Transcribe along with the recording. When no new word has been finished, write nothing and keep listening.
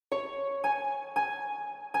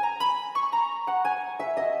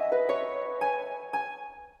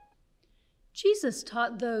Jesus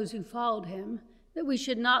taught those who followed him that we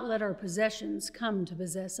should not let our possessions come to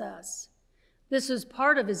possess us. This was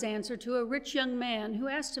part of his answer to a rich young man who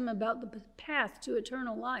asked him about the path to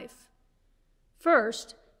eternal life.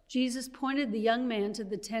 First, Jesus pointed the young man to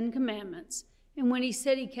the 10 Commandments, and when he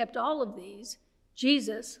said he kept all of these,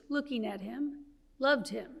 Jesus, looking at him, loved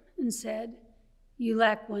him and said, "You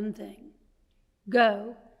lack one thing.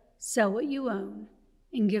 Go, sell what you own,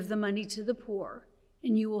 and give the money to the poor,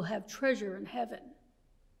 and you will have treasure in heaven.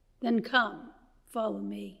 Then come, follow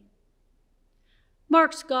me."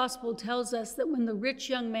 Mark's gospel tells us that when the rich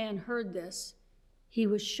young man heard this, he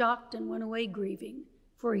was shocked and went away grieving,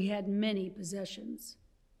 for he had many possessions.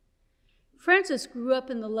 Francis grew up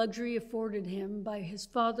in the luxury afforded him by his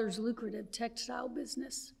father's lucrative textile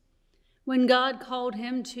business. When God called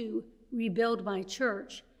him to rebuild my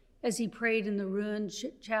church, as he prayed in the ruined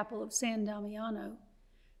chapel of San Damiano,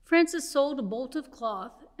 Francis sold a bolt of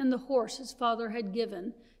cloth and the horse his father had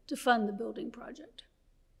given to fund the building project.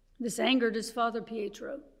 This angered his father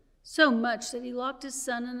Pietro so much that he locked his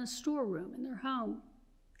son in a storeroom in their home.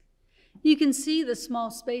 You can see the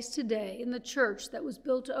small space today in the church that was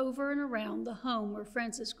built over and around the home where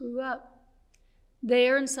Francis grew up.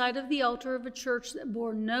 There, inside of the altar of a church that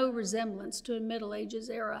bore no resemblance to a Middle Ages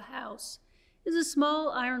era house, is a small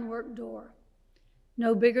ironwork door.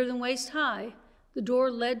 No bigger than waist high, the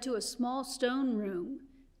door led to a small stone room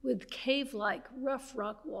with cave-like rough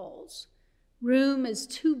rock walls. Room is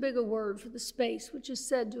too big a word for the space which is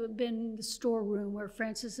said to have been the storeroom where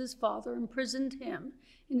Francis's father imprisoned him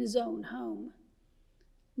in his own home.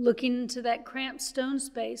 Looking into that cramped stone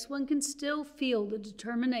space, one can still feel the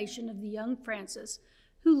determination of the young Francis,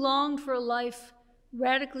 who longed for a life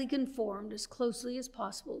radically conformed as closely as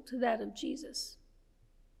possible to that of Jesus.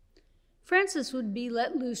 Francis would be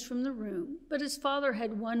let loose from the room, but his father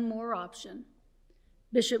had one more option.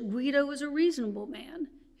 Bishop Guido was a reasonable man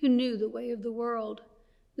who knew the way of the world.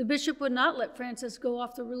 The bishop would not let Francis go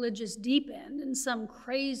off the religious deep end in some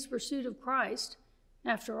crazed pursuit of Christ.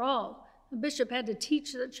 After all, a bishop had to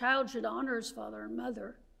teach that a child should honor his father and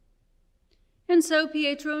mother. And so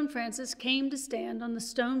Pietro and Francis came to stand on the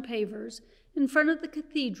stone pavers in front of the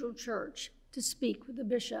cathedral church to speak with the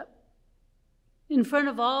bishop. In front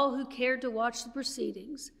of all who cared to watch the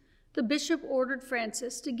proceedings, the bishop ordered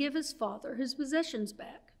Francis to give his father his possessions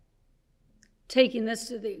back. Taking this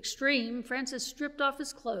to the extreme, Francis stripped off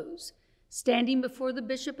his clothes, standing before the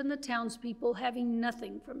bishop and the townspeople, having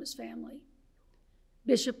nothing from his family.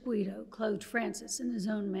 Bishop Guido clothed Francis in his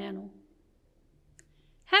own mantle.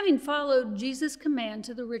 Having followed Jesus' command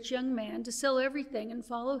to the rich young man to sell everything and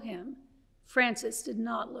follow him, Francis did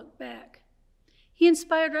not look back. He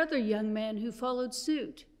inspired other young men who followed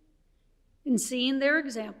suit. In seeing their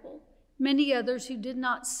example, many others who did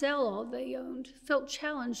not sell all they owned felt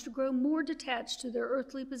challenged to grow more detached to their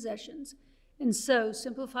earthly possessions and so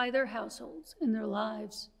simplify their households and their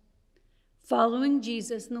lives. Following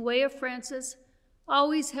Jesus in the way of Francis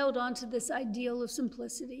always held on to this ideal of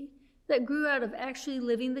simplicity that grew out of actually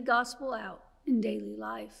living the gospel out in daily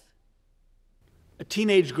life. A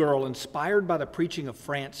teenage girl inspired by the preaching of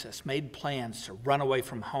Francis made plans to run away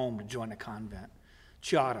from home to join a convent.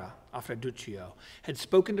 Chiara Affreduccio had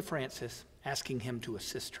spoken to Francis, asking him to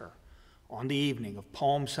assist her. On the evening of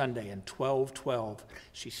Palm Sunday in 1212,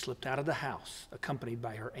 she slipped out of the house, accompanied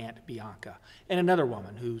by her Aunt Bianca and another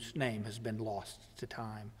woman whose name has been lost to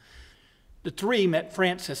time. The three met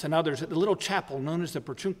Francis and others at the little chapel known as the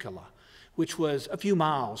Portiuncula, which was a few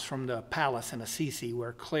miles from the palace in Assisi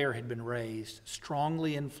where Clare had been raised,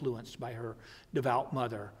 strongly influenced by her devout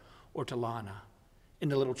mother, Ortolana. In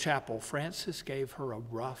the little chapel, Francis gave her a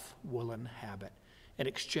rough woolen habit and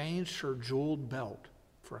exchanged her jeweled belt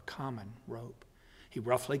for a common rope. He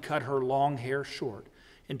roughly cut her long hair short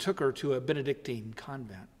and took her to a Benedictine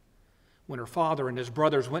convent. When her father and his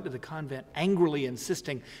brothers went to the convent, angrily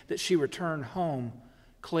insisting that she return home,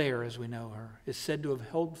 Clare, as we know her, is said to have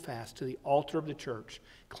held fast to the altar of the church,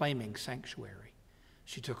 claiming sanctuary.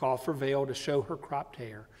 She took off her veil to show her cropped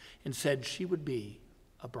hair and said she would be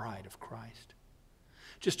a bride of Christ.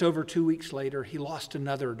 Just over 2 weeks later, he lost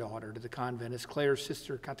another daughter to the convent as Clare's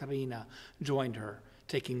sister Caterina joined her,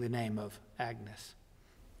 taking the name of Agnes.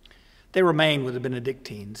 They remained with the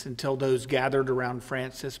Benedictines until those gathered around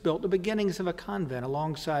Francis built the beginnings of a convent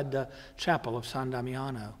alongside the chapel of San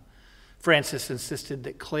Damiano. Francis insisted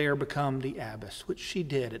that Clare become the abbess, which she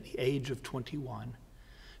did at the age of 21.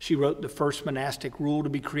 She wrote the first monastic rule to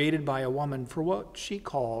be created by a woman for what she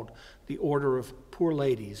called the Order of Poor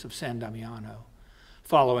Ladies of San Damiano.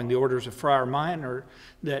 Following the orders of Friar Minor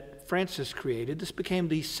that Francis created, this became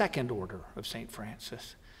the second order of St.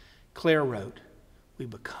 Francis. Clare wrote, We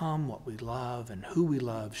become what we love, and who we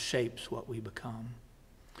love shapes what we become.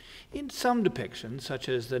 In some depictions, such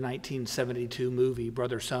as the 1972 movie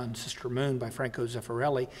Brother, Sun, Sister Moon by Franco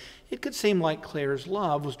Zeffirelli, it could seem like Claire's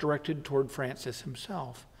love was directed toward Francis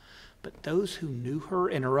himself. But those who knew her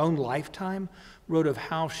in her own lifetime wrote of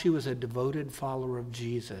how she was a devoted follower of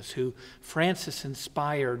Jesus, who Francis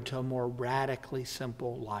inspired to a more radically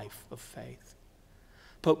simple life of faith.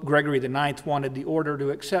 Pope Gregory IX wanted the order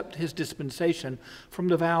to accept his dispensation from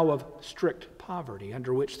the vow of strict poverty,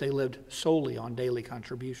 under which they lived solely on daily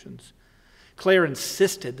contributions. Claire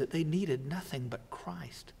insisted that they needed nothing but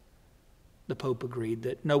Christ. The Pope agreed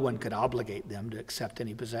that no one could obligate them to accept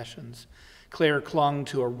any possessions. Claire clung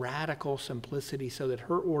to a radical simplicity so that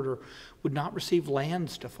her order would not receive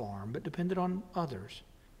lands to farm, but depended on others,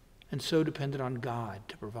 and so depended on God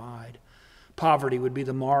to provide. Poverty would be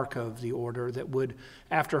the mark of the order that would,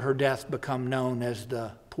 after her death, become known as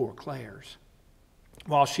the Poor Clares.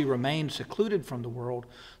 While she remained secluded from the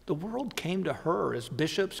world came to her as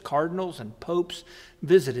bishops, cardinals, and popes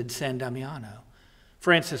visited San Damiano.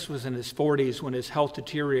 Francis was in his 40s when his health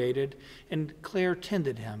deteriorated, and Claire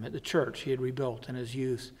tended him at the church he had rebuilt in his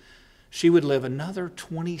youth. She would live another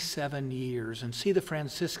 27 years and see the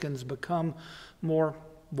Franciscans become more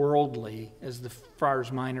worldly as the Friars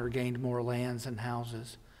Minor gained more lands and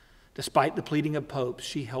houses. Despite the pleading of popes,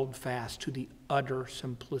 she held fast to the utter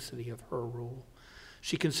simplicity of her rule.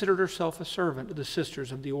 She considered herself a servant to the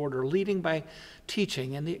sisters of the order, leading by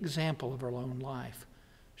teaching and the example of her own life.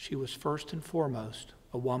 She was first and foremost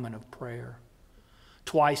a woman of prayer.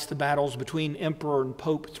 Twice the battles between emperor and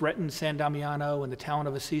pope threatened San Damiano and the town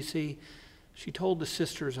of Assisi. She told the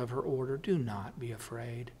sisters of her order, "Do not be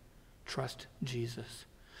afraid. Trust Jesus."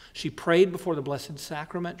 She prayed before the Blessed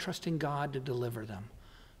Sacrament, trusting God to deliver them.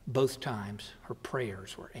 Both times, her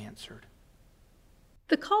prayers were answered.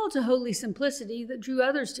 The call to holy simplicity that drew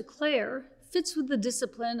others to Claire fits with the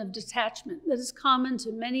discipline of detachment that is common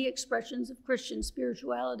to many expressions of Christian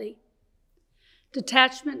spirituality.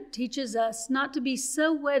 Detachment teaches us not to be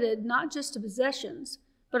so wedded not just to possessions,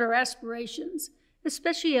 but our aspirations,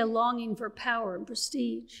 especially a longing for power and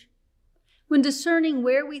prestige. When discerning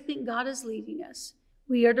where we think God is leading us,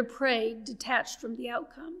 we are to pray detached from the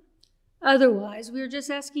outcome. Otherwise, we are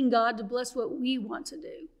just asking God to bless what we want to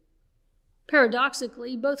do.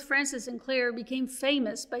 Paradoxically, both Francis and Claire became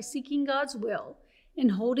famous by seeking God's will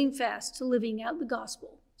and holding fast to living out the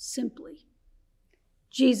gospel simply.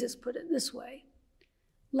 Jesus put it this way: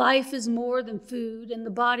 "Life is more than food, and the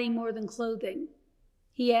body more than clothing."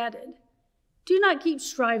 He added, "Do not keep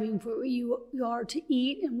striving for what you are to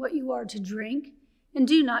eat and what you are to drink, and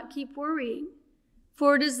do not keep worrying.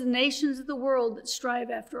 For it is the nations of the world that strive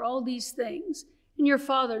after all these things, and your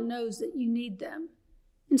Father knows that you need them.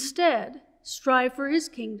 Instead, strive for his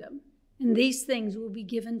kingdom, and these things will be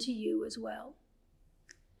given to you as well."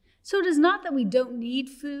 So it is not that we don't need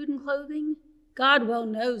food and clothing. God well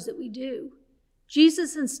knows that we do.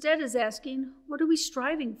 Jesus instead is asking, what are we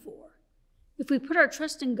striving for? If we put our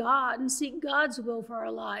trust in God and seek God's will for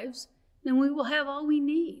our lives, then we will have all we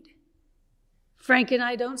need. Frank and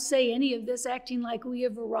I don't say any of this acting like we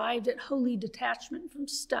have arrived at holy detachment from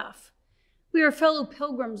stuff. We are fellow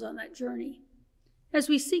pilgrims on that journey. As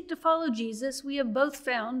we seek to follow Jesus, we have both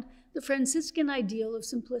found the Franciscan ideal of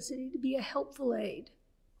simplicity to be a helpful aid.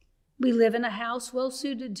 We live in a house well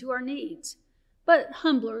suited to our needs, but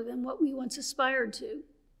humbler than what we once aspired to.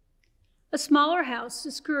 A smaller house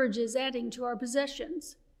discourages adding to our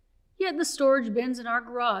possessions, yet the storage bins in our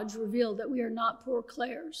garage reveal that we are not poor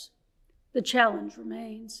Clares. The challenge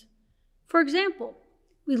remains. For example,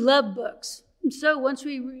 we love books, and so once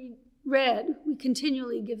we read, we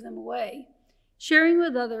continually give them away, sharing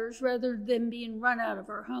with others rather than being run out of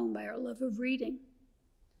our home by our love of reading.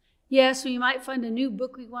 Yes, we might find a new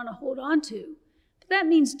book we want to hold on to, but that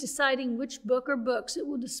means deciding which book or books it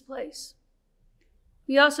will displace.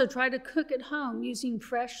 We also try to cook at home using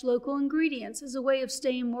fresh local ingredients as a way of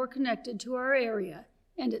staying more connected to our area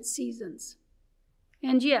and its seasons.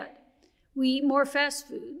 And yet, we eat more fast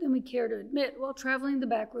food than we care to admit while traveling the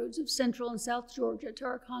back roads of Central and South Georgia to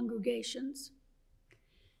our congregations.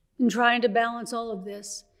 In trying to balance all of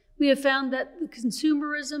this, we have found that the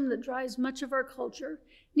consumerism that drives much of our culture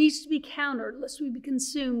needs to be countered lest we be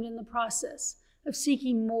consumed in the process of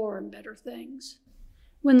seeking more and better things,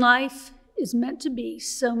 when life is meant to be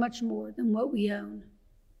so much more than what we own.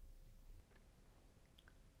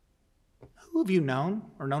 Who have you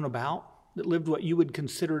known or known about that lived what you would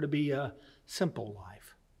consider to be a simple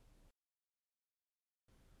life?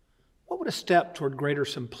 What would a step toward greater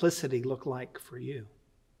simplicity look like for you?